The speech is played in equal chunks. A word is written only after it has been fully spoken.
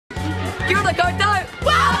Kia ora koutou!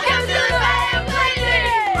 Welcome to the Bay of Plenty!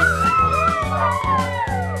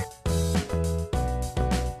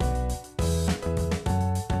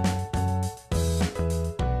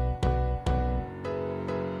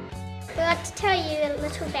 We'd like to tell you a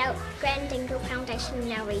little about Graeme Dingle Foundation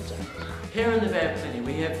in our region. Here in the Bay of Plenty,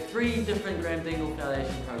 we have 3 different Graeme Dingle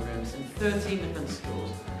Foundation programs in 13 different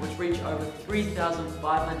schools, which reach over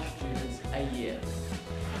 3,500 students a year.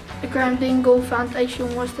 The Graeme Dingle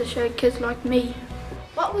Foundation wants to show kids like me.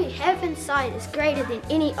 What we have inside is greater than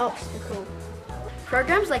any obstacle.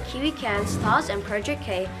 Programs like Kiwi Can, STARS and Project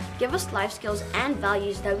K give us life skills and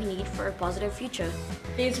values that we need for a positive future.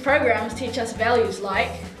 These programs teach us values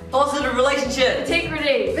like Positive relationships!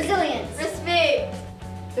 integrity, Resilience. respect.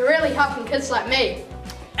 They're really helping kids like me.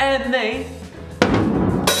 And me!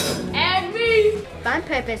 And me! Find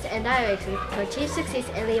purpose and direction to achieve success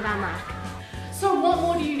and leave our mark. So what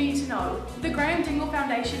more do you need to know? The Graeme Dingle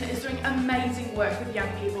Foundation is doing amazing work with young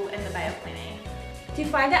people in the Bay of Plenty. To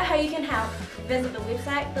find out how you can help, visit the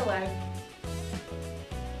website below.